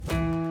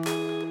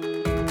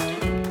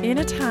In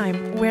a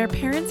time where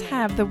parents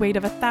have the weight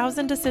of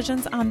 1,000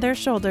 decisions on their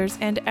shoulders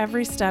and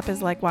every step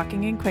is like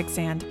walking in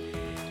quicksand,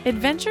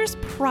 adventure's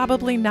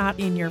probably not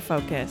in your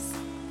focus.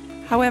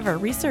 However,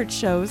 research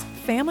shows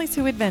families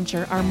who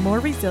adventure are more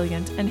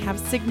resilient and have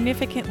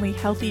significantly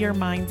healthier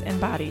minds and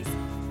bodies.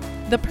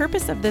 The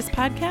purpose of this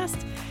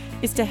podcast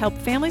is to help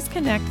families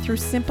connect through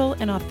simple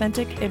and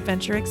authentic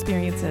adventure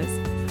experiences.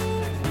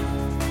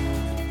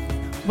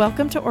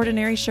 Welcome to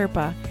Ordinary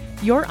Sherpa,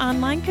 your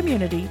online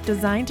community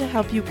designed to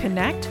help you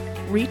connect,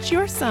 reach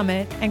your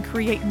summit, and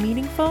create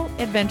meaningful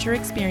adventure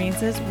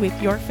experiences with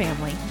your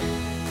family.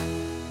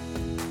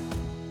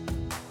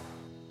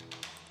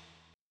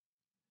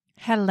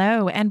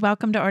 Hello, and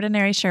welcome to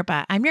Ordinary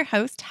Sherpa. I'm your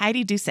host,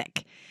 Heidi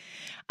Dusick.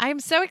 I'm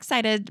so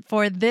excited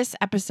for this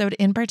episode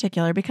in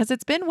particular because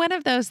it's been one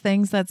of those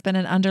things that's been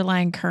an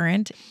underlying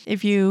current.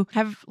 If you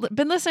have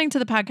been listening to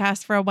the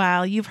podcast for a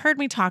while, you've heard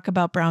me talk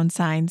about brown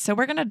signs. So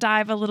we're going to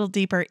dive a little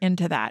deeper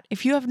into that.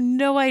 If you have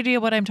no idea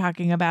what I'm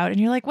talking about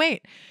and you're like,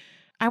 wait,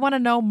 I want to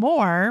know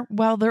more.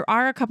 Well, there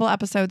are a couple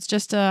episodes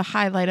just to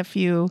highlight a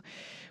few.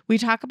 We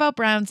talk about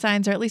brown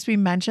signs, or at least we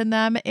mention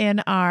them in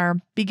our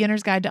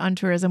Beginner's Guide to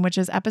Untourism, which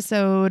is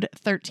episode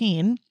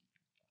 13.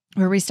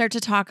 Where we start to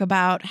talk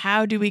about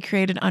how do we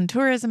create an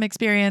untourism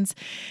experience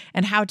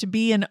and how to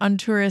be an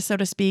untourist, so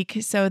to speak.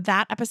 So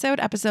that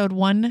episode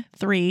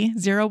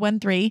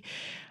 13013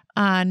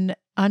 on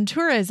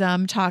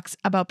untourism talks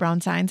about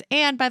brown signs.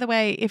 And by the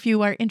way, if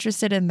you are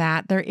interested in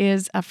that, there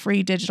is a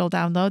free digital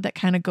download that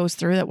kind of goes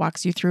through, that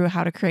walks you through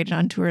how to create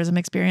an untourism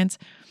experience.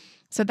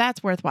 So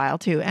that's worthwhile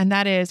too. And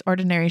that is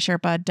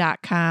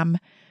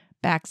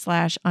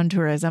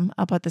ordinarysherpa.com/untourism.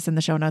 I'll put this in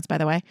the show notes, by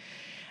the way.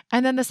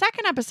 And then the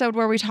second episode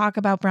where we talk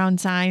about brown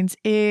signs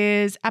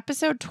is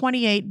episode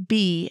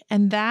 28B.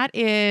 And that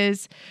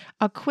is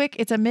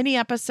it's a mini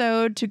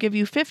episode to give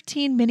you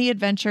 15 mini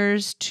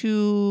adventures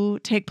to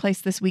take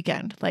place this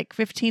weekend, like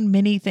 15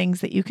 mini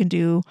things that you can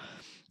do.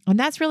 And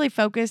that's really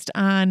focused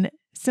on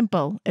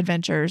simple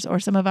adventures or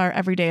some of our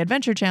everyday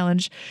adventure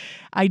challenge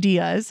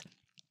ideas,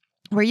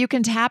 where you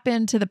can tap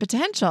into the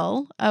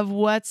potential of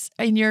what's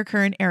in your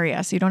current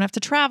area. So you don't have to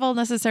travel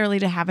necessarily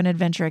to have an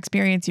adventure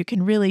experience. You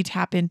can really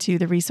tap into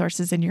the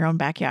resources in your own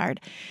backyard.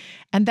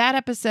 And that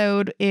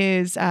episode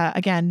is,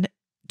 again,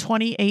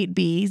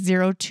 28B.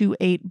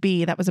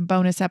 That was a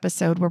bonus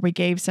episode where we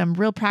gave some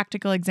real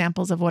practical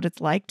examples of what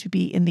it's like to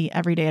be in the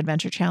Everyday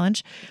Adventure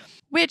Challenge,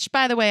 which,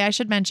 by the way, I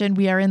should mention,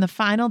 we are in the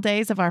final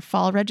days of our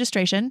fall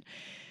registration.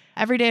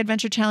 Everyday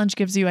Adventure Challenge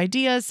gives you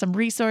ideas, some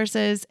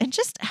resources, and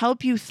just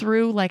help you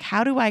through, like,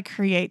 how do I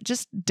create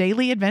just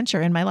daily adventure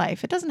in my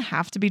life? It doesn't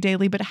have to be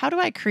daily, but how do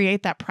I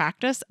create that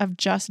practice of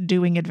just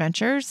doing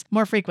adventures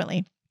more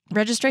frequently?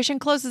 Registration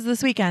closes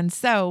this weekend,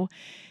 so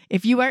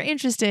if you are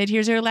interested,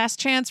 here's your last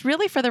chance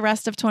really for the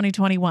rest of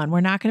 2021.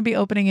 We're not going to be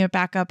opening it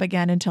back up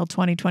again until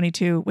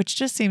 2022, which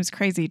just seems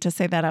crazy to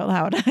say that out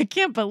loud. I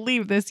can't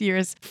believe this year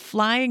is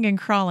flying and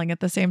crawling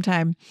at the same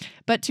time.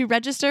 But to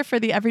register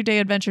for the Everyday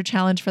Adventure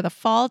Challenge for the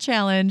fall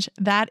challenge,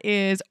 that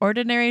is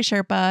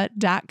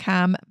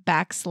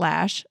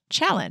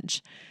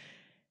ordinarysherpa.com/challenge.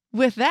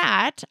 With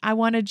that, I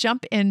want to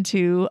jump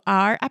into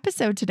our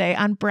episode today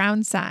on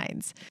brown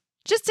signs.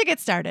 Just to get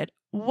started,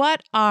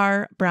 what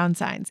are brown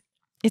signs?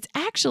 It's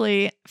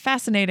actually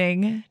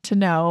fascinating to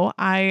know.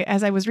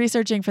 As I was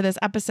researching for this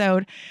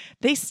episode,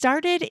 they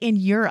started in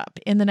Europe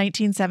in the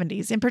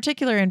 1970s, in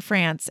particular in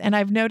France. And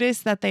I've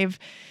noticed that they've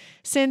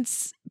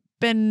since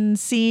been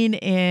seen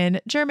in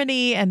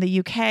Germany and the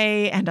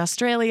UK and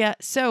Australia.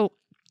 So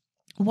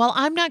while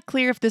I'm not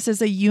clear if this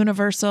is a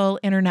universal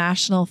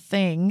international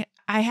thing,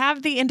 I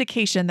have the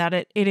indication that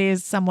it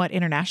is somewhat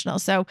international.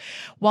 So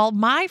while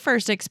my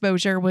first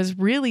exposure was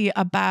really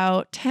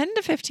about 10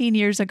 to 15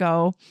 years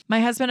ago, my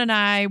husband and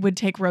I would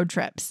take road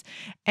trips.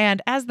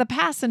 And as the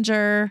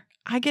passenger,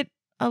 I get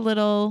a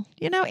little,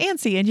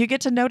 antsy, and you get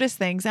to notice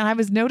things. And I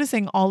was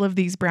noticing all of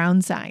these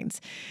brown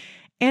signs.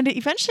 And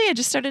eventually I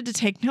just started to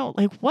take note,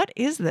 like, what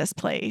is this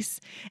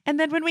place? And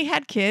then when we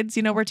had kids,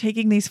 we're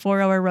taking these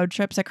 4-hour road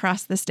trips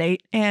across the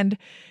state, and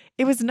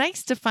it was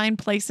nice to find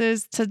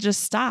places to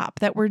just stop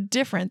that were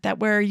different, that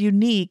were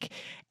unique,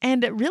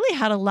 and it really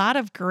had a lot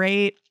of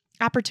great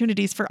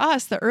opportunities for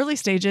us. The early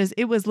stages,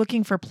 it was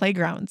looking for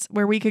playgrounds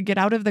where we could get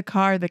out of the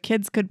car, the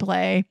kids could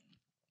play.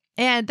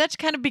 And that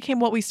kind of became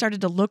what we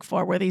started to look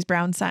for, were these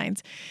brown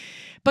signs.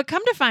 But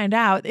come to find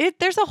out,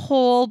 there's a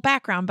whole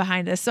background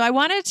behind this. So I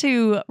wanted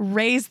to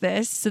raise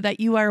this so that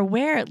you are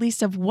aware at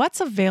least of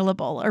what's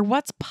available or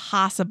what's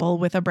possible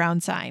with a brown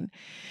sign.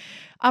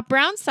 A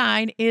brown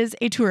sign is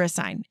a tourist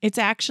sign. It's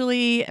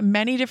actually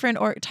many different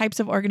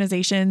types of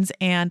organizations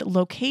and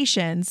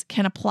locations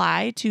can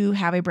apply to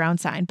have a brown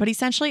sign, but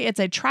essentially it's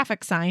a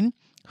traffic sign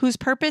whose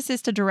purpose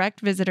is to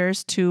direct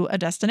visitors to a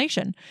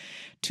destination,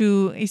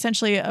 to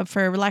essentially,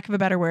 for lack of a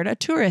better word, a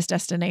tourist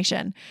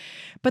destination.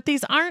 But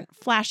these aren't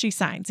flashy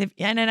signs.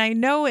 And I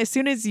know as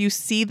soon as you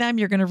see them,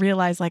 you're going to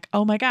realize, like,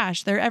 oh my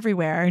gosh, they're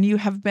everywhere, and you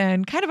have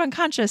been kind of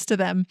unconscious to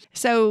them.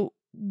 So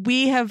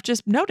we have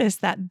just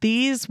noticed that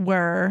these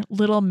were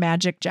little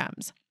magic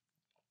gems.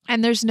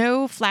 And there's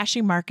no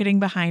flashy marketing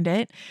behind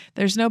it.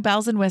 There's no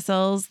bells and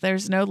whistles.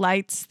 There's no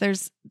lights.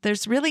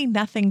 There's really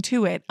nothing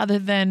to it other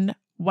than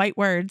white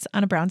words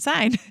on a brown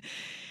sign.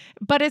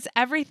 But it's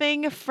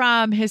everything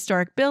from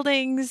historic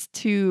buildings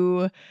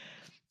to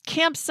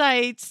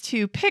campsites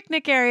to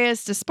picnic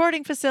areas to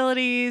sporting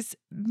facilities,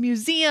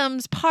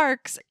 museums,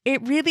 parks.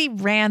 It really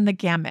ran the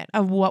gamut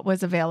of what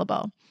was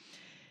available.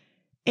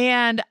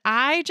 And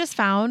I just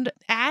found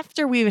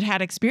after we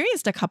had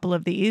experienced a couple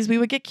of these, we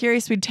would get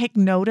curious, we'd take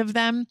note of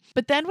them.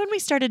 But then when we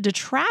started to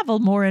travel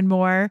more and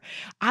more,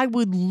 I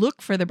would look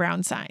for the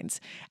brown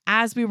signs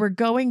as we were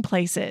going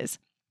places.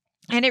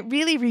 And it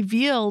really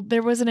revealed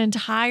there was an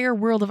entire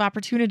world of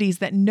opportunities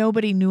that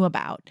nobody knew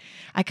about.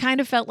 I kind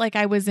of felt like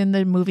I was in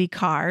the movie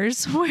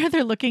Cars, where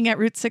they're looking at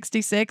Route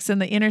 66 and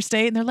the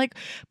interstate, and they're like,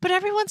 but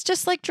everyone's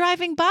just like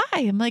driving by.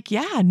 I'm like,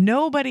 yeah,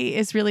 nobody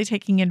is really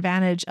taking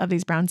advantage of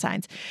these brown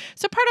signs.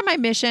 So part of my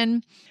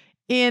mission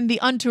in the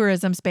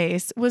untourism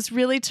space was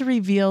really to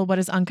reveal what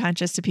is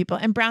unconscious to people.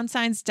 And brown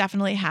signs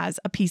definitely has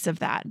a piece of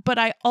that. But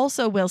I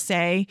also will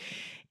say,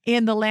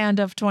 in the land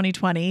of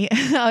 2020,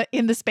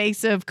 in the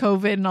space of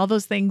COVID and all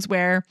those things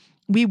where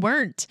we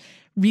weren't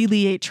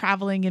really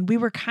traveling and we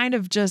were kind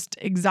of just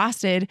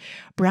exhausted,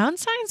 brown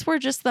signs were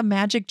just the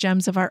magic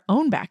gems of our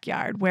own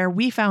backyard, where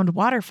we found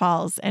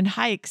waterfalls and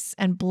hikes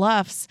and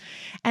bluffs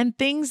and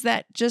things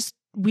that just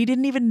we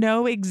didn't even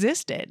know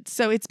existed.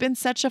 So it's been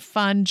such a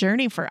fun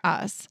journey for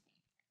us.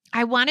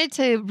 I wanted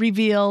to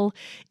reveal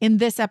in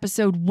this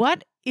episode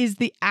what is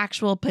the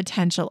actual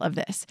potential of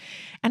this.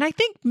 And I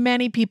think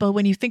many people,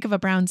 when you think of a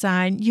brown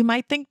sign, you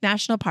might think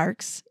national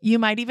parks, you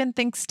might even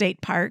think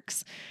state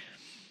parks.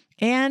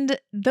 And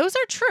those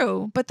are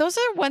true, but those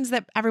are ones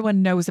that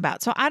everyone knows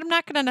about. So I'm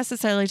not going to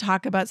necessarily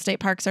talk about state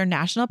parks or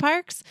national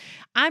parks.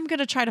 I'm going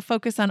to try to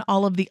focus on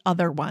all of the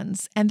other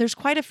ones. And there's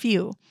quite a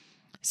few.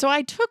 So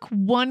I took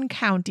one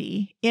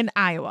county in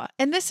Iowa,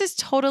 and this is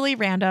totally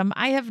random.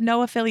 I have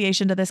no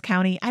affiliation to this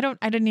county. I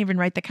didn't even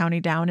write the county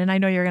down. And I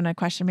know you're going to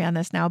question me on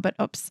this now, but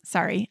oops,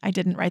 sorry, I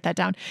didn't write that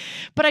down.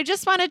 But I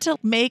just wanted to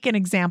make an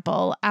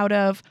example out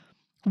of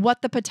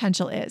what the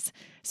potential is.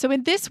 So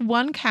in this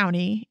one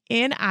county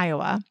in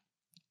Iowa,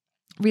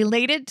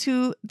 related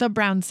to the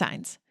brown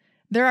signs,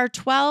 there are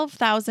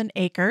 12,000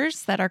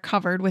 acres that are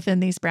covered within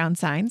these brown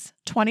signs,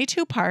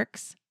 22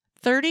 parks,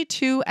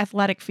 32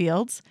 athletic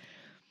fields,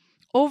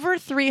 over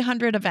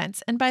 300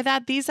 events. And by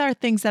that, these are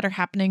things that are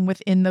happening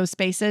within those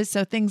spaces.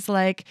 So things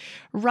like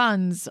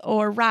runs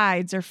or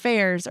rides or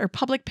fairs or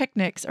public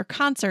picnics or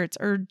concerts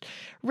or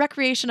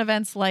recreation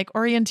events like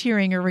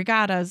orienteering or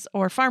regattas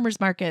or farmers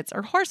markets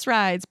or horse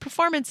rides,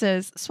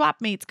 performances,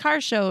 swap meets,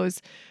 car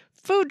shows,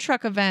 food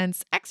truck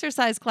events,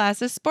 exercise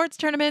classes, sports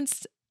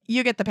tournaments.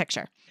 You get the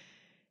picture.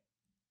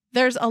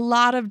 There's a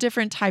lot of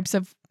different types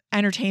of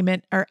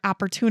entertainment or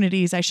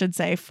opportunities, I should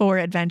say, for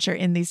adventure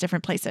in these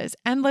different places.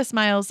 Endless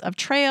miles of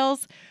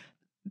trails.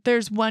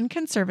 There's one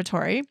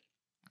conservatory.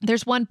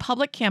 There's one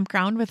public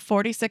campground with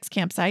 46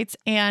 campsites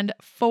and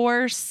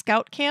 4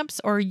 scout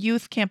camps or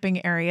youth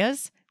camping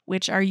areas,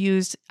 which are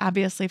used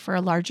obviously for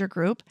a larger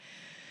group.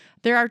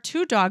 There are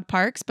 2 dog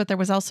parks, but there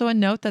was also a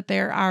note that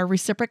there are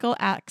reciprocal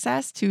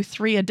access to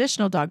 3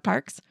 additional dog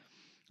parks.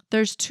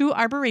 There's 2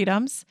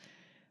 arboretums,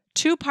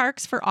 2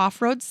 parks for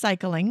off-road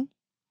cycling,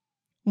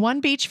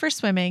 1 beach for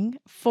swimming,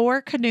 4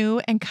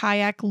 canoe and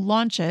kayak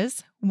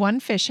launches,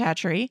 1 fish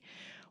hatchery,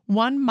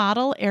 1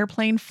 model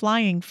airplane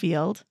flying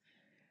field,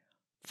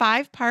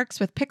 5 parks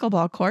with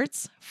pickleball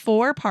courts,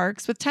 4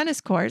 parks with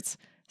tennis courts,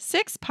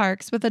 6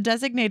 parks with a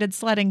designated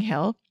sledding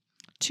hill,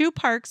 2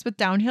 parks with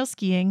downhill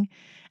skiing,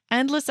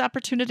 endless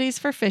opportunities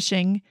for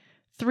fishing,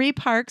 3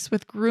 parks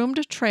with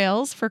groomed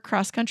trails for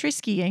cross-country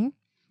skiing,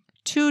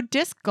 2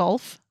 disc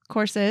golf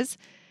courses,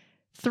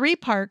 3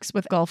 parks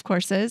with golf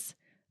courses,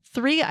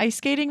 3 ice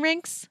skating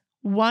rinks,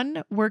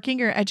 1 working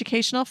or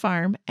educational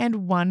farm,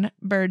 and 1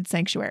 bird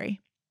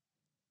sanctuary.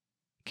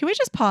 Can we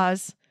just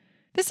pause?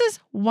 This is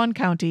one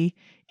county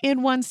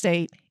in one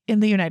state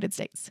in the United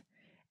States.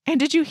 And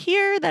did you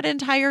hear that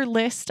entire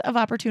list of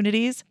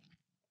opportunities?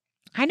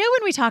 I know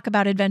when we talk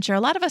about adventure,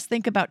 a lot of us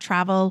think about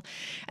travel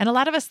and a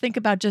lot of us think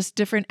about just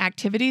different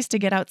activities to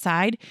get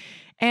outside.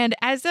 And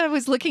as I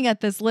was looking at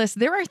this list,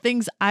 there are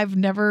things I've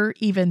never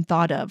even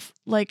thought of.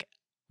 Like,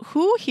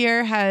 who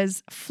here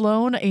has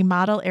flown a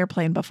model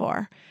airplane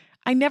before?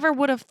 I never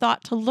would have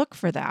thought to look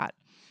for that.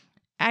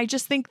 I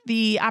just think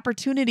the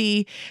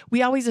opportunity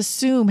we always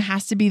assume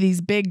has to be these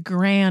big,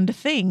 grand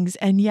things.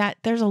 And yet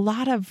there's a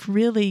lot of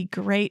really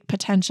great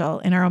potential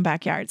in our own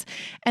backyards.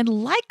 And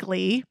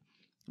likely,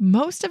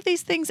 most of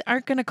these things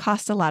aren't going to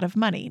cost a lot of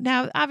money.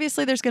 Now,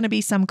 obviously, there's going to be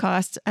some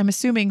costs, I'm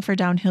assuming, for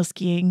downhill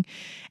skiing.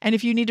 And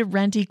if you need to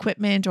rent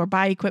equipment or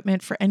buy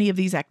equipment for any of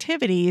these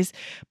activities,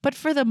 but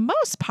for the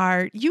most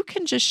part, you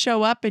can just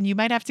show up and you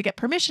might have to get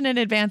permission in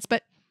advance.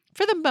 But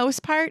for the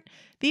most part,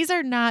 these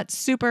are not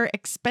super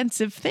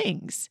expensive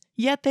things,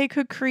 yet they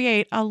could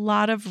create a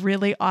lot of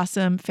really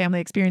awesome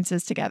family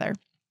experiences together.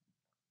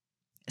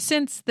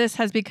 Since this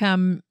has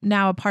become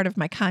now a part of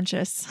my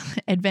conscious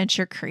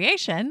adventure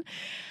creation,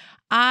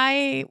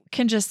 I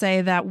can just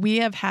say that we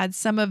have had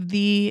some of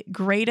the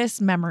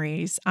greatest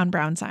memories on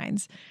Brown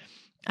Signs.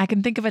 I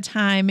can think of a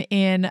time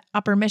in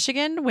Upper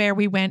Michigan where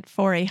we went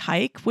for a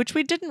hike, which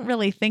we didn't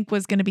really think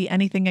was going to be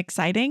anything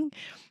exciting.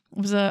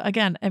 It was,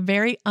 again, a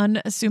very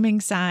unassuming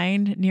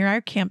sign near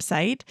our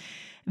campsite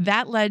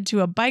that led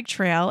to a bike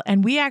trail.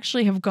 And we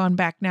actually have gone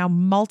back now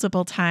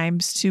multiple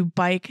times to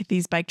bike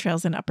these bike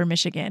trails in Upper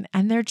Michigan.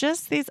 And they're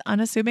just these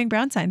unassuming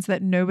brown signs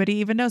that nobody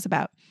even knows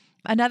about.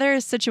 Another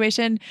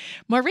situation,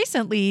 more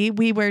recently,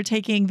 we were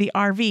taking the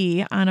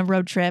RV on a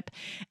road trip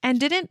and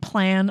didn't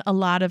plan a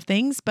lot of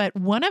things. But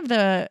one of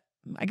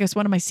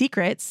my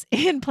secrets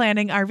in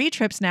planning RV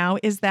trips now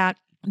is that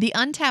the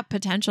untapped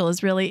potential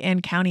is really in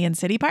county and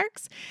city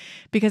parks,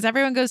 because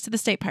everyone goes to the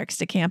state parks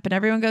to camp and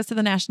everyone goes to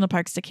the national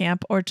parks to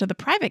camp or to the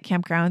private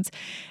campgrounds.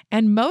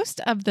 And most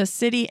of the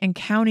city and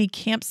county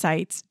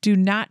campsites do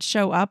not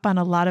show up on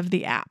a lot of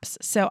the apps.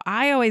 So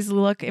I always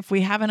look, if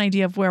we have an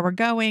idea of where we're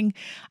going,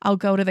 I'll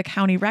go to the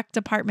county rec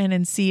department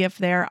and see if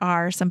there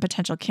are some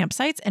potential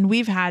campsites. And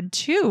we've had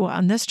 2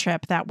 on this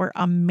trip that were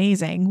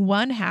amazing.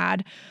 One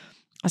had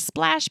a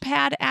splash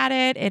pad at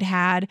it. It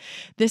had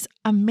this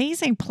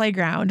amazing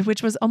playground,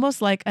 which was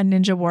almost like a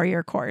Ninja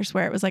Warrior course,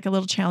 where it was like a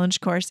little challenge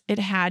course. It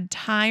had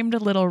timed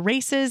little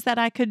races that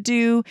I could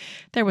do.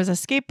 There was a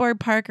skateboard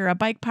park or a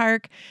bike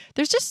park.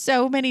 There's just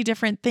so many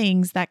different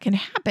things that can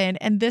happen.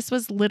 And this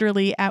was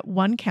literally at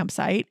one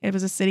campsite. It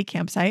was a city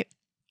campsite.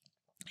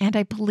 And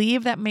I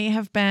believe that might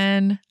have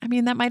been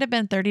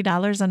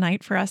 $30 a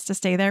night for us to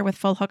stay there with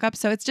full hookup.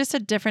 So it's just a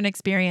different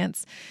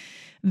experience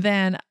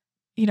than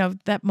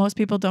that most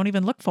people don't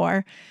even look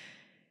for.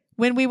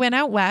 When we went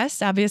out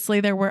west,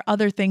 obviously there were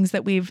other things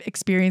that we've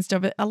experienced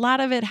over. A lot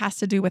of it has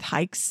to do with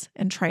hikes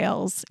and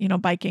trails,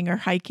 biking or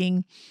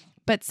hiking.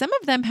 But some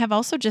of them have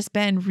also just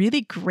been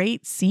really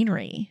great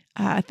scenery,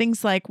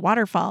 things like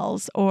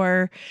waterfalls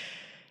or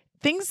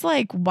things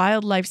like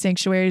wildlife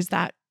sanctuaries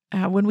that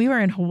when we were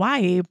in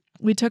Hawaii,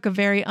 we took a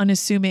very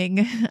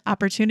unassuming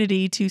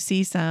opportunity to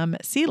see some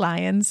sea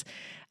lions,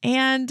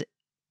 and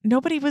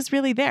nobody was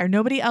really there.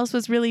 Nobody else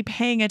was really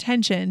paying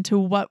attention to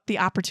what the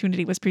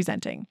opportunity was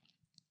presenting.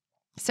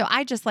 So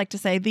I just like to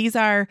say these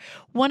are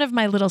one of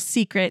my little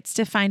secrets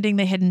to finding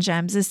the hidden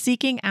gems, is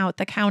seeking out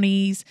the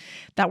counties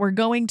that we're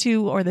going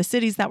to or the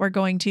cities that we're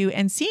going to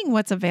and seeing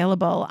what's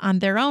available on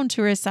their own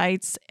tourist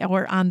sites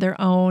or on their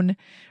own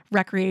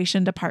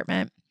recreation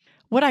department.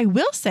 What I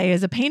will say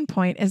as a pain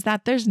point is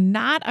that there's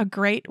not a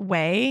great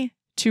way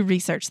to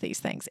research these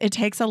things. It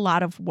takes a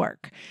lot of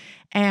work.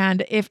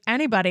 And if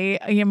anybody,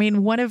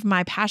 one of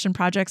my passion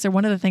projects or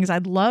one of the things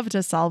I'd love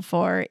to solve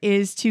for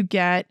is to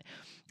get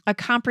a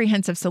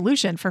comprehensive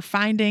solution for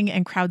finding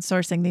and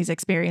crowdsourcing these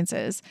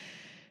experiences.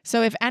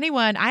 So if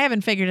anyone, I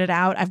haven't figured it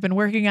out. I've been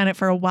working on it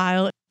for a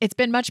while. It's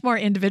been much more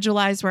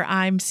individualized where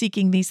I'm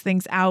seeking these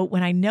things out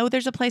when I know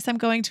there's a place I'm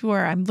going to,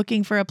 or I'm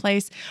looking for a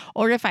place,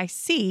 or if I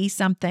see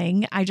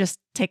something, I just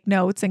take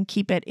notes and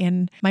keep it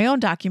in my own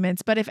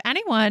documents. But if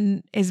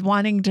anyone is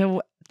wanting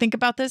to think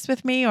about this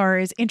with me or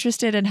is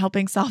interested in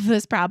helping solve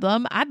this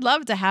problem, I'd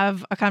love to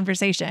have a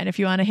conversation. If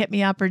you want to hit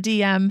me up or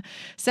DM,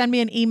 send me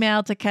an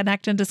email to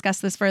connect and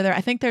discuss this further.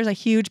 I think there's a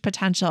huge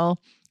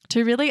potential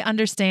to really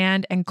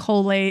understand and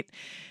collate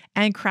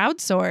and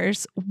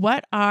crowdsource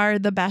what are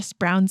the best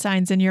brown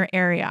signs in your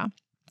area.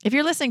 If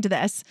you're listening to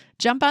this,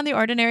 jump on the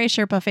Ordinary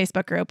Sherpa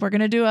Facebook group. We're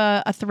going to do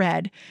a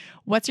thread.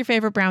 What's your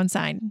favorite brown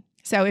sign?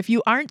 So if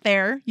you aren't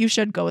there, you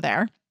should go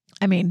there.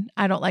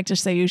 I don't like to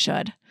say you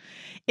should.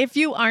 If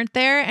you aren't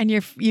there and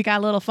you got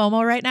a little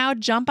FOMO right now,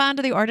 jump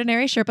onto the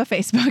Ordinary Sherpa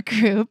Facebook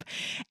group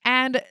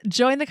and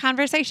join the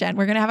conversation.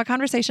 We're going to have a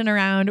conversation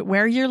around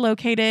where you're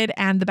located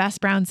and the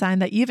best brown sign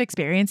that you've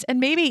experienced, and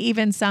maybe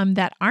even some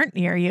that aren't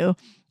near you.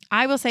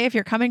 I will say, if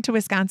you're coming to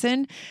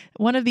Wisconsin,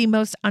 one of the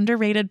most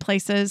underrated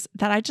places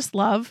that I just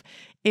love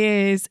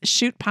is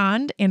Chute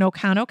Pond in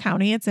Oconto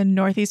County. It's in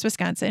northeast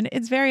Wisconsin.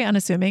 It's very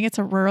unassuming. It's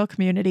a rural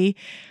community.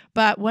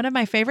 But one of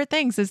my favorite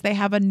things is they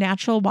have a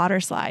natural water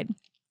slide.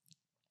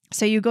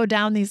 So you go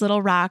down these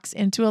little rocks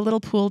into a little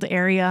pooled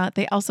area.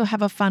 They also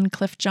have a fun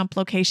cliff jump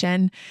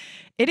location.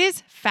 It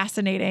is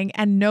fascinating,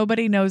 and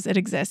nobody knows it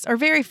exists, or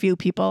very few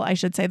people, I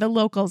should say. The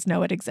locals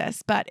know it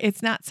exists, but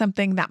it's not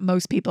something that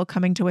most people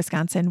coming to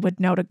Wisconsin would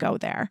know to go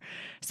there.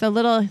 So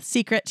little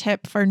secret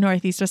tip for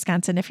northeast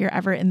Wisconsin if you're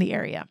ever in the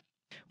area.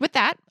 With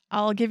that,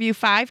 I'll give you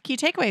 5 key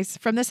takeaways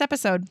from this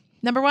episode.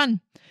 Number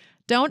 1,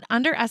 don't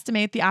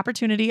underestimate the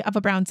opportunity of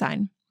a brown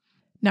sign.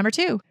 Number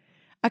 2,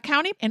 a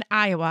county in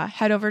Iowa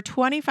had over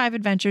 25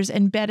 adventures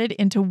embedded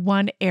into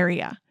one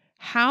area.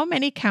 How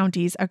many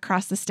counties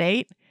across the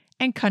state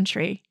and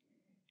country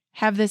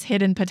have this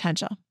hidden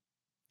potential?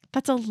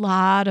 That's a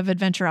lot of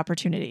adventure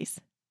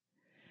opportunities.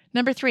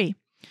 Number 3,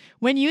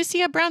 when you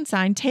see a brown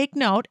sign, take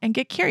note and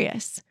get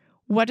curious.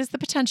 What is the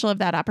potential of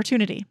that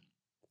opportunity?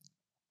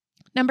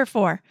 Number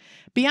 4,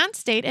 beyond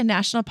state and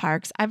national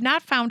parks, I've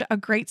not found a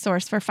great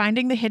source for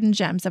finding the hidden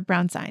gems of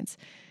brown signs.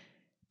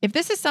 If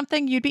this is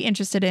something you'd be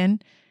interested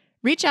in,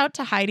 reach out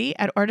to Heidi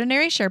at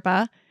Ordinary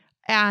Sherpa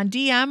and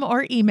DM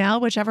or email,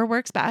 whichever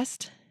works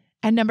best.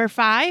 And number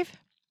 5,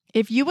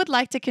 If you would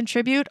like to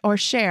contribute or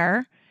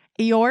share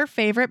your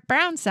favorite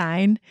brown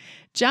sign,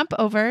 jump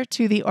over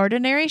to the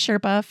Ordinary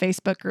Sherpa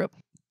Facebook group.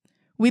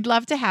 We'd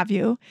love to have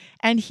you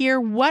and hear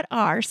what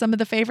are some of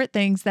the favorite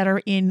things that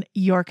are in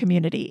your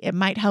community. It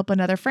might help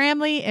another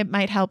family. It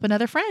might help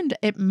another friend.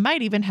 It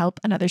might even help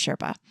another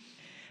Sherpa.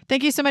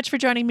 Thank you so much for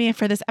joining me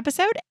for this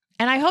episode.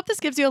 And I hope this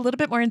gives you a little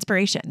bit more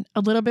inspiration,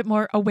 a little bit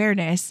more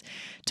awareness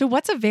to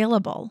what's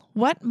available.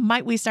 What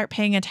might we start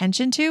paying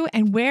attention to,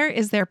 and where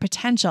is there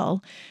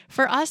potential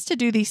for us to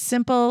do these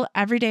simple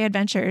everyday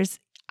adventures,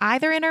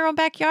 either in our own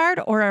backyard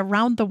or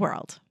around the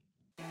world?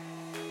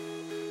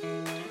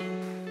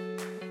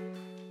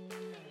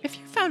 If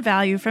you found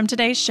value from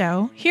today's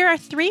show, here are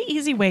 3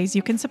 easy ways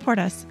you can support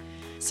us.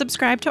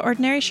 Subscribe to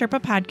Ordinary Sherpa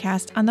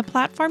Podcast on the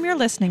platform you're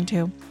listening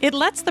to. It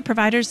lets the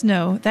providers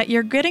know that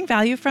you're getting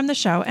value from the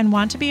show and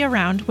want to be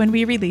around when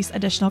we release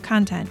additional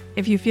content.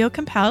 If you feel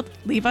compelled,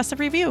 leave us a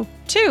review.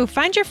 2,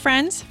 find your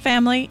friends,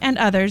 family, and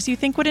others you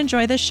think would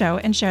enjoy this show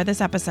and share this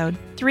episode.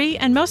 3,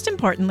 and most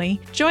importantly,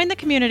 join the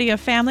community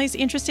of families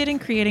interested in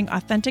creating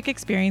authentic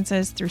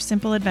experiences through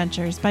simple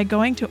adventures by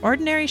going to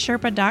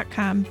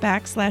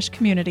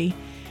ordinarysherpa.com/community.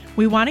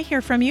 We want to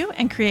hear from you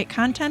and create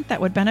content that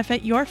would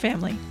benefit your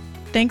family.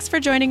 Thanks for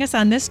joining us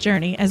on this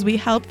journey as we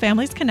help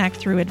families connect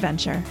through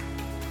adventure.